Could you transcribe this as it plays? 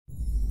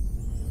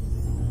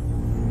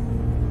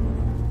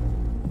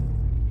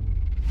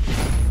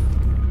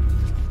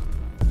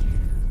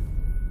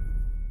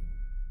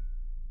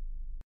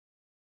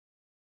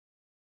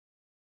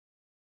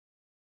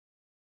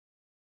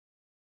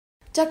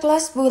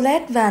Douglas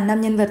Vullet và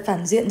 5 nhân vật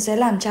phản diện sẽ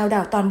làm chao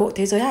đảo toàn bộ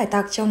thế giới hải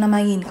tặc trong năm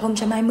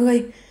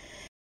 2020.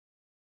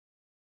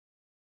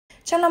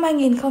 Trong năm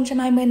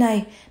 2020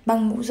 này,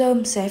 băng mũ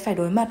rơm sẽ phải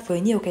đối mặt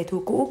với nhiều kẻ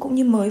thù cũ cũng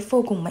như mới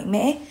vô cùng mạnh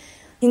mẽ.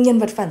 Nhưng nhân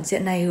vật phản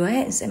diện này hứa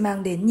hẹn sẽ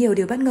mang đến nhiều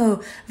điều bất ngờ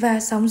và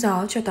sóng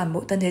gió cho toàn bộ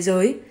tân thế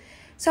giới.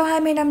 Sau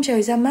 20 năm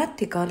trời ra mắt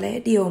thì có lẽ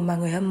điều mà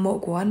người hâm mộ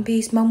của One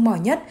Piece mong mỏi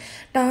nhất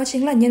đó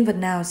chính là nhân vật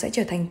nào sẽ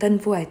trở thành tân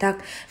vua hải tặc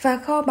và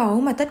kho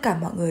báu mà tất cả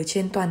mọi người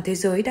trên toàn thế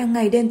giới đang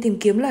ngày đêm tìm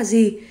kiếm là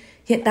gì.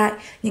 Hiện tại,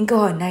 những câu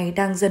hỏi này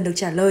đang dần được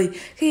trả lời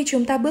khi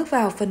chúng ta bước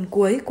vào phần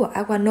cuối của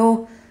Arc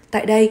Wano.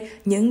 Tại đây,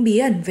 những bí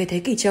ẩn về thế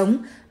kỷ trống,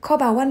 kho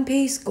báu One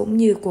Piece cũng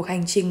như cuộc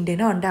hành trình đến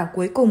hòn đảo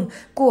cuối cùng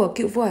của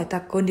cựu vua hải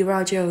tặc Goldie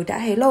Roger đã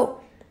hé lộ.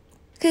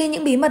 Khi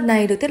những bí mật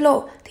này được tiết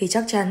lộ thì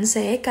chắc chắn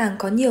sẽ càng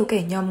có nhiều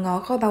kẻ nhòm ngó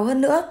kho báu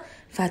hơn nữa.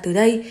 Và từ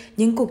đây,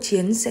 những cuộc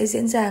chiến sẽ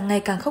diễn ra ngày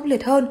càng khốc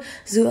liệt hơn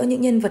giữa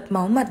những nhân vật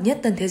máu mặt nhất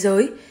tân thế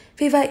giới.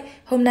 Vì vậy,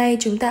 hôm nay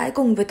chúng ta hãy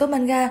cùng với Top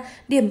Manga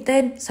điểm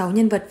tên 6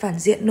 nhân vật phản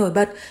diện nổi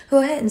bật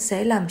hứa hẹn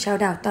sẽ làm chao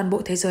đảo toàn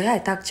bộ thế giới hải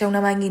tặc trong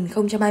năm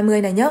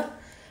 2020 này nhé.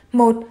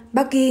 1.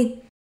 Buggy.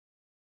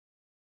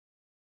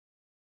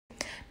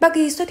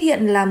 Buggy xuất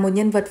hiện là một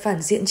nhân vật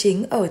phản diện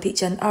chính ở thị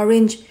trấn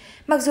Orange.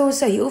 Mặc dù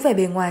sở hữu vẻ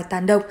bề ngoài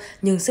tàn độc,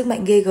 nhưng sức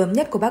mạnh ghê gớm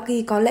nhất của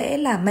Buggy có lẽ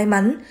là may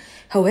mắn.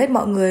 Hầu hết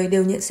mọi người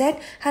đều nhận xét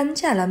hắn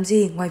chả làm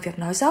gì ngoài việc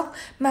nói dóc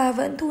mà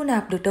vẫn thu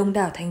nạp được đông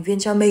đảo thành viên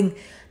cho mình.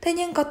 Thế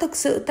nhưng có thực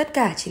sự tất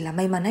cả chỉ là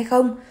may mắn hay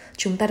không?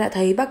 Chúng ta đã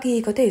thấy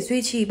Buggy có thể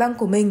duy trì băng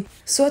của mình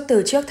suốt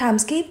từ trước time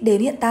skip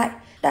đến hiện tại.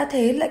 Đã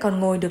thế lại còn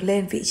ngồi được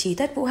lên vị trí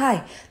Thất Vũ Hải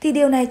thì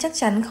điều này chắc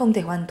chắn không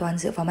thể hoàn toàn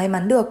dựa vào may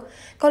mắn được.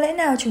 Có lẽ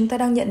nào chúng ta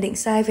đang nhận định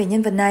sai về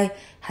nhân vật này?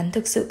 Hắn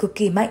thực sự cực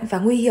kỳ mạnh và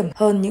nguy hiểm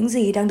hơn những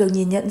gì đang được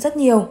nhìn nhận rất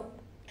nhiều.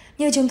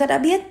 Như chúng ta đã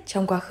biết,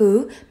 trong quá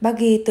khứ,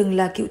 Buggy từng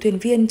là cựu thuyền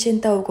viên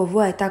trên tàu của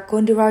vua hải tặc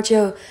Goldie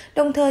Roger,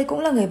 đồng thời cũng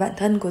là người bạn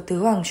thân của tứ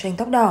hoàng Doanh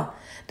tóc đỏ.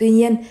 Tuy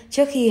nhiên,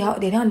 trước khi họ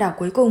đến hòn đảo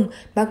cuối cùng,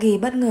 Buggy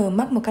bất ngờ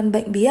mắc một căn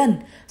bệnh bí ẩn.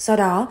 Do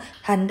đó,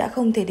 hắn đã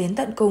không thể đến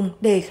tận cùng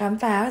để khám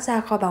phá ra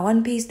kho báu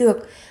One Piece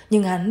được.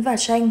 Nhưng hắn và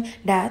Doanh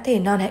đã thề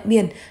non hẹn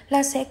biển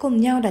là sẽ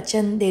cùng nhau đặt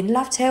chân đến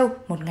Laugh Tale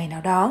một ngày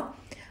nào đó.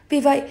 Vì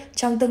vậy,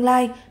 trong tương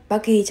lai,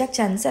 Buggy chắc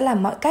chắn sẽ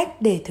làm mọi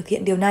cách để thực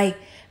hiện điều này.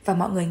 Và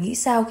mọi người nghĩ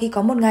sao khi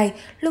có một ngày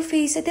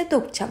Luffy sẽ tiếp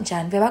tục chạm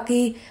trán với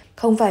Buggy?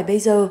 Không phải bây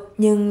giờ,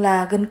 nhưng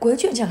là gần cuối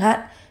chuyện chẳng hạn.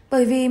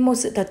 Bởi vì một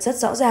sự thật rất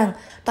rõ ràng,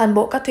 toàn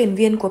bộ các thuyền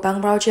viên của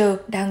băng Roger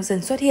đang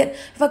dần xuất hiện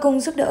và cùng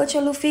giúp đỡ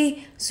cho Luffy,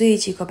 duy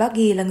chỉ có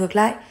Buggy là ngược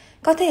lại.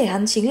 Có thể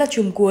hắn chính là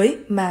trùm cuối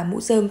mà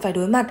mũ rơm phải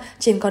đối mặt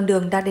trên con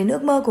đường đạt đến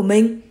ước mơ của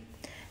mình.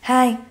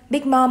 2.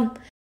 Big Mom.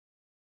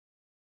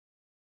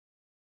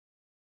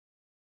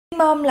 Big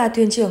Mom là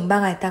thuyền trưởng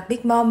bang hải tặc Big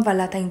Mom và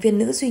là thành viên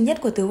nữ duy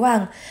nhất của Tứ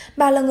Hoàng.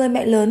 Bà là người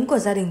mẹ lớn của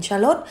gia đình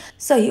Charlotte,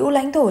 sở hữu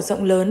lãnh thổ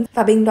rộng lớn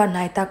và binh đoàn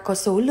hải tặc có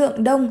số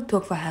lượng đông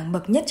thuộc vào hàng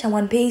bậc nhất trong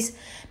One Piece.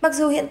 Mặc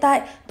dù hiện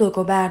tại tuổi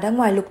của bà đã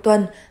ngoài lục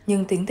tuần,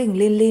 nhưng tính tình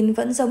Lin Lin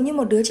vẫn giống như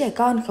một đứa trẻ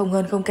con không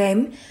hơn không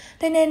kém.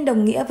 Thế nên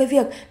đồng nghĩa với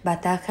việc bà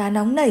ta khá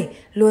nóng nảy,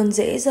 luôn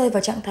dễ rơi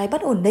vào trạng thái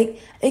bất ổn định,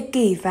 ích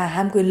kỷ và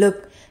ham quyền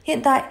lực.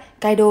 Hiện tại,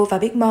 Kaido và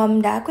Big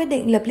Mom đã quyết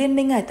định lập liên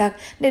minh hải tặc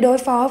để đối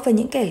phó với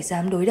những kẻ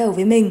dám đối đầu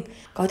với mình.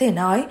 Có thể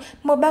nói,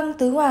 một băng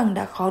tứ hoàng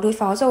đã khó đối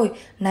phó rồi,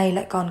 nay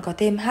lại còn có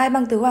thêm 2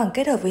 băng tứ hoàng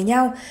kết hợp với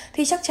nhau,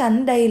 thì chắc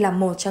chắn đây là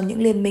một trong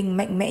những liên minh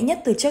mạnh mẽ nhất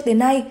từ trước đến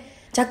nay.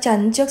 Chắc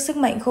chắn trước sức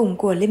mạnh khủng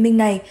của liên minh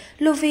này,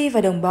 Luffy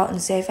và đồng bọn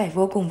sẽ phải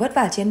vô cùng vất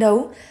vả chiến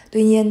đấu.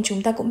 Tuy nhiên,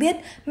 chúng ta cũng biết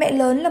mẹ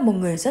lớn là một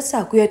người rất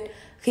xảo quyệt,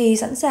 khi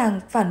sẵn sàng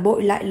phản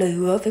bội lại lời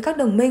hứa với các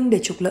đồng minh để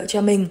trục lợi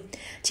cho mình.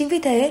 Chính vì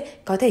thế,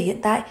 có thể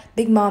hiện tại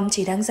Big Mom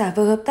chỉ đang giả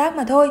vờ hợp tác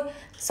mà thôi.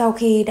 Sau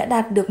khi đã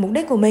đạt được mục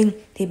đích của mình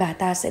thì bà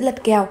ta sẽ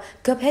lật kèo,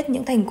 cướp hết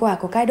những thành quả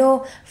của Kaido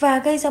và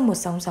gây ra một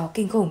sóng gió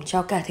kinh khủng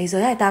cho cả thế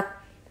giới hải tặc.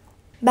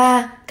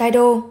 3.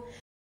 Kaido.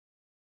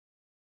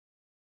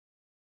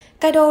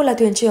 Kaido là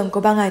thuyền trưởng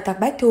của bang hải tặc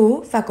Bách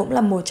Thú và cũng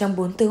là một trong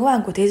 4 tứ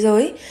hoàng của thế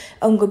giới.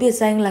 Ông có biệt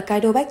danh là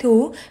Kaido Bách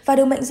Thú và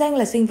được mệnh danh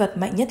là sinh vật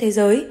mạnh nhất thế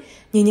giới.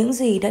 Như những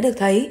gì đã được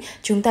thấy,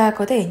 chúng ta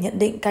có thể nhận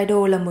định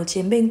Kaido là một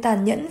chiến binh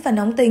tàn nhẫn và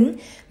nóng tính.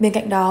 Bên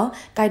cạnh đó,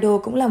 Kaido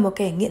cũng là một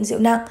kẻ nghiện rượu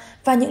nặng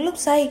và những lúc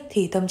say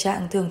thì tâm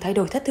trạng thường thay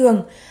đổi thất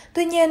thường.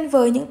 Tuy nhiên,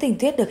 với những tình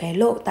tiết được hé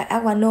lộ tại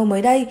Arc Wano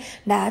mới đây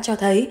đã cho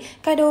thấy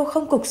Kaido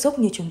không cục súc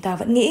như chúng ta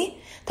vẫn nghĩ.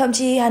 Thậm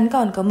chí hắn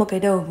còn có một cái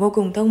đầu vô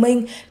cùng thông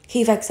minh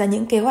khi vạch ra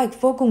những kế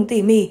hoạch vô cùng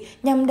tỉ mỉ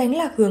nhằm đánh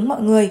lạc hướng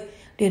mọi người.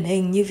 Điển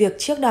hình như việc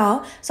trước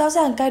đó, rõ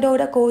ràng Kaido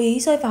đã cố ý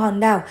rơi vào hòn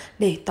đảo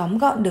để tóm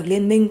gọn được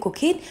liên minh của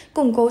Kid,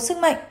 củng cố sức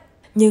mạnh.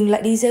 Nhưng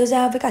lại đi rêu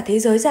rao với cả thế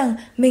giới rằng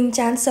mình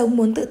chán sống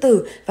muốn tự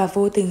tử và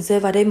vô tình rơi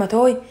vào đây mà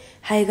thôi.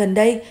 Hay gần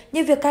đây,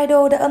 như việc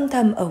Kaido đã âm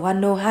thầm ở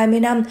Wano 20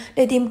 năm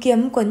để tìm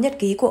kiếm cuốn nhật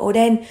ký của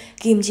Oden,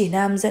 Kim Chỉ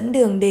Nam dẫn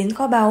đường đến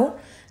kho báu.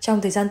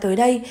 Trong thời gian tới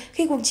đây,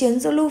 khi cuộc chiến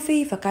giữa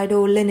Luffy và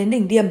Kaido lên đến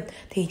đỉnh điểm,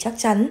 thì chắc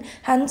chắn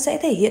hắn sẽ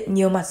thể hiện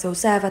nhiều mặt xấu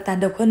xa và tàn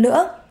độc hơn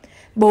nữa.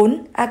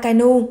 4.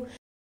 Akainu.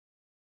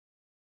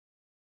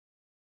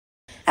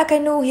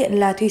 Akainu hiện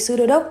là thủy sư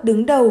đô đốc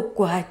đứng đầu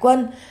của hải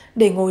quân.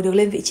 Để ngồi được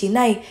lên vị trí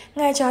này,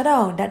 ngài chó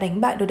đỏ đã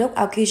đánh bại đô đốc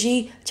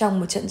Aokiji trong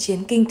một trận chiến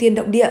kinh thiên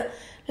động địa.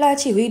 Là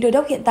chỉ huy đô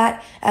đốc hiện tại,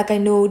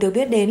 Akainu được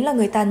biết đến là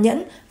người tàn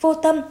nhẫn, vô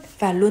tâm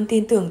và luôn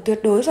tin tưởng tuyệt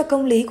đối vào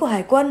công lý của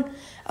hải quân.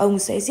 Ông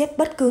sẽ giết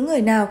bất cứ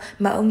người nào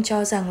mà ông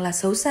cho rằng là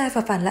xấu xa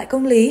và phản lại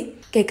công lý.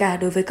 Kể cả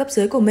đối với cấp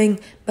dưới của mình,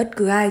 bất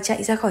cứ ai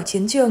chạy ra khỏi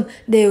chiến trường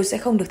đều sẽ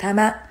không được tha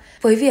mạng.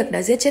 Với việc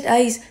đã giết chết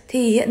Ace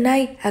thì hiện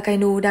nay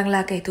Akainu đang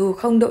là kẻ thù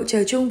không đội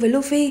trời chung với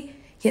Luffy.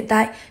 Hiện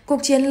tại, cuộc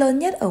chiến lớn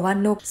nhất ở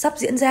Wano sắp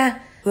diễn ra,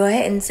 hứa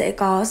hẹn sẽ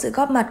có sự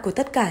góp mặt của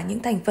tất cả những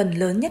thành phần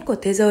lớn nhất của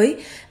thế giới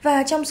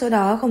và trong số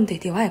đó không thể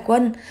thiếu hải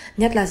quân,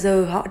 nhất là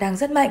giờ họ đang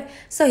rất mạnh,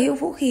 sở hữu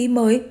vũ khí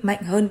mới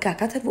mạnh hơn cả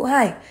các thất vũ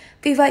hải.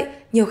 Vì vậy,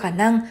 nhiều khả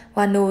năng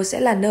Wano sẽ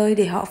là nơi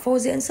để họ phô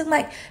diễn sức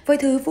mạnh với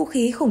thứ vũ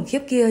khí khủng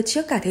khiếp kia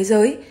trước cả thế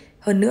giới.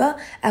 Hơn nữa,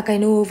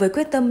 Akainu với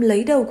quyết tâm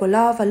lấy đầu của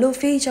Law và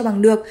Luffy cho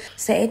bằng được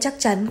sẽ chắc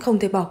chắn không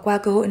thể bỏ qua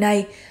cơ hội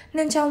này.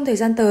 Nên trong thời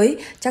gian tới,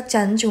 chắc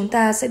chắn chúng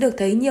ta sẽ được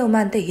thấy nhiều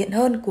màn thể hiện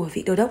hơn của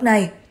vị đô đốc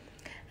này.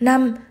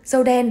 5.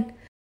 Dâu đen.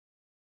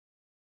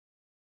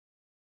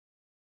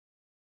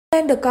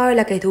 Đen được coi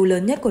là kẻ thù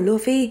lớn nhất của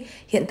Luffy.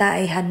 Hiện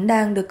tại hắn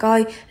đang được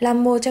coi là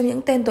một trong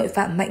những tên tội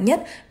phạm mạnh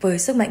nhất với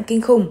sức mạnh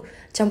kinh khủng.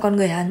 Trong con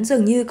người hắn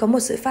dường như có một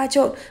sự pha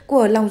trộn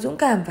của lòng dũng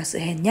cảm và sự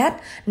hèn nhát,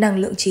 năng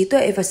lượng trí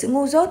tuệ và sự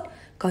ngu dốt.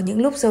 Có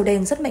những lúc dâu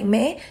đen rất mạnh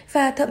mẽ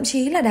và thậm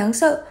chí là đáng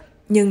sợ,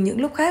 nhưng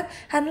những lúc khác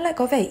hắn lại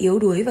có vẻ yếu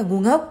đuối và ngu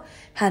ngốc.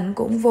 Hắn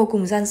cũng vô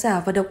cùng gian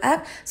xảo và độc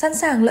ác, sẵn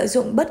sàng lợi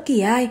dụng bất kỳ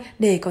ai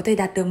để có thể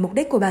đạt được mục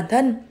đích của bản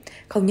thân.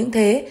 Không những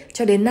thế,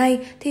 cho đến nay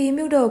thì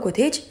mưu đồ của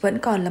Teach vẫn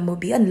còn là một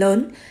bí ẩn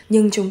lớn,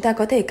 nhưng chúng ta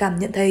có thể cảm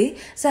nhận thấy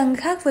rằng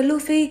khác với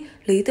Luffy,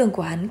 lý tưởng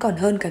của hắn còn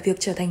hơn cả việc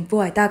trở thành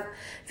vua hải tặc.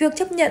 Việc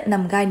chấp nhận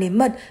nằm gai nếm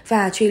mật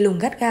và truy lùng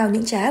gắt gao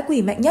những trá ác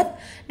quỷ mạnh nhất,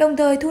 đồng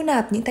thời thu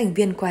nạp những thành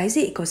viên quái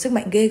dị có sức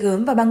mạnh ghê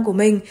gớm vào băng của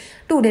mình,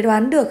 đủ để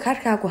đoán được khát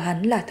khao của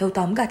hắn là thâu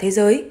tóm cả thế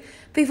giới.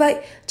 Vì vậy,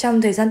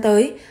 trong thời gian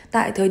tới,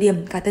 tại thời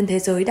điểm cả tân thế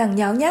giới đang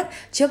nháo nhác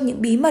trước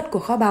những bí mật của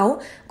kho báu,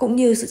 cũng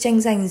như sự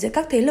tranh giành giữa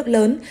các thế lực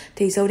lớn,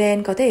 thì dâu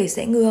đen có thể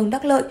sẽ ngư ông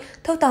đắc lợi,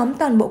 thâu tóm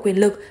toàn bộ quyền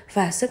lực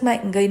và sức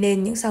mạnh gây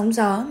nên những sóng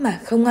gió mà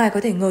không ai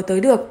có thể ngờ tới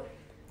được.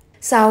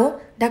 6.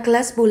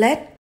 Douglas Bullet.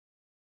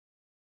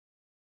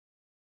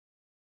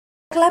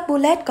 Douglas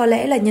Bullet có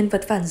lẽ là nhân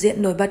vật phản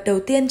diện nổi bật đầu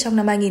tiên trong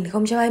năm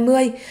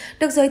 2020,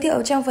 được giới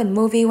thiệu trong phần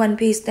movie One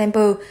Piece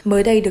Temple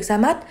mới đây được ra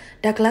mắt.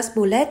 Douglas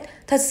Bullet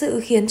thật sự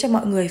khiến cho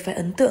mọi người phải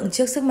ấn tượng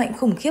trước sức mạnh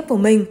khủng khiếp của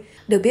mình.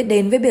 Được biết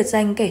đến với biệt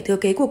danh kẻ thừa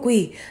kế của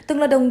quỷ, từng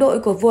là đồng đội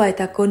của vua hải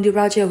tặc Goldie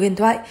Roger huyền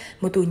thoại,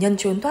 một tù nhân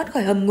trốn thoát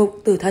khỏi hầm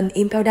ngục tử thần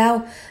Impel Down,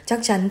 chắc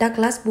chắn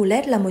Douglas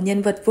Bullet là một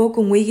nhân vật vô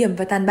cùng nguy hiểm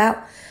và tàn bạo.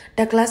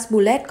 Douglas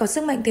Bullet có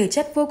sức mạnh thể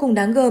chất vô cùng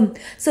đáng gờm,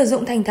 sử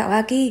dụng thành thạo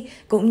Haki,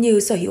 cũng như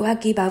sở hữu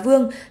Haki bá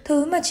vương,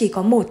 thứ mà chỉ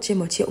có 1 trên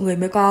 1 triệu người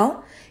mới có.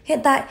 Hiện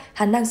tại,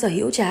 hắn đang sở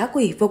hữu trá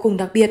quỷ vô cùng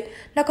đặc biệt,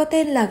 nó có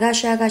tên là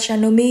Gasha Gasha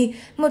no Mi,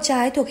 một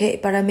trái thuộc hệ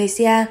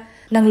Paramecia.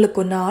 Năng lực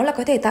của nó là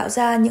có thể tạo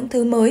ra những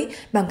thứ mới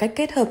bằng cách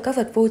kết hợp các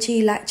vật vô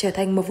tri lại trở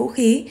thành một vũ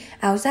khí,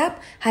 áo giáp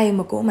hay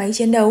một cỗ máy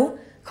chiến đấu.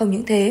 Không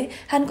những thế,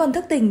 hắn còn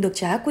thức tỉnh được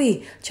trá quỷ,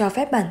 cho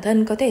phép bản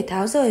thân có thể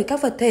tháo rời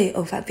các vật thể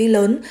ở phạm vi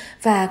lớn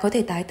và có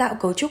thể tái tạo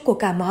cấu trúc của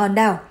cả một hòn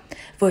đảo.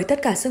 Với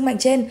tất cả sức mạnh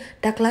trên,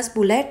 Douglas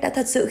Bullet đã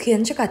thật sự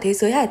khiến cho cả thế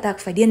giới hải tặc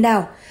phải điên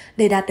đảo.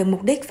 Để đạt được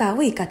mục đích phá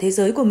hủy cả thế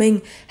giới của mình,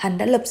 hắn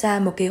đã lập ra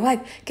một kế hoạch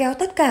kéo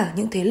tất cả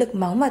những thế lực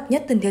máu mặt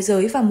nhất trên thế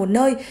giới vào một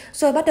nơi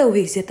rồi bắt đầu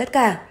hủy diệt tất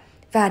cả.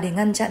 Và để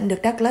ngăn chặn được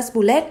Douglas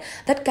Bullet,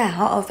 tất cả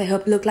họ phải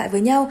hợp lực lại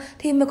với nhau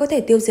thì mới có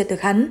thể tiêu diệt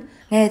được hắn.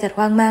 Nghe thật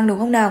hoang mang đúng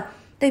không nào?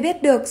 Để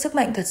biết được sức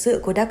mạnh thật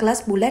sự của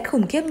Douglas Bullet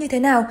khủng khiếp như thế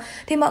nào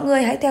thì mọi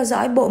người hãy theo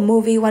dõi bộ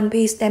movie One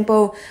Piece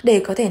Temple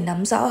để có thể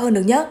nắm rõ hơn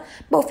được nhé.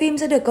 Bộ phim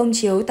sẽ được công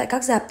chiếu tại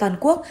các rạp toàn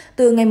quốc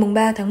từ ngày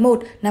 3 tháng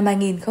 1 năm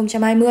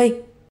 2020.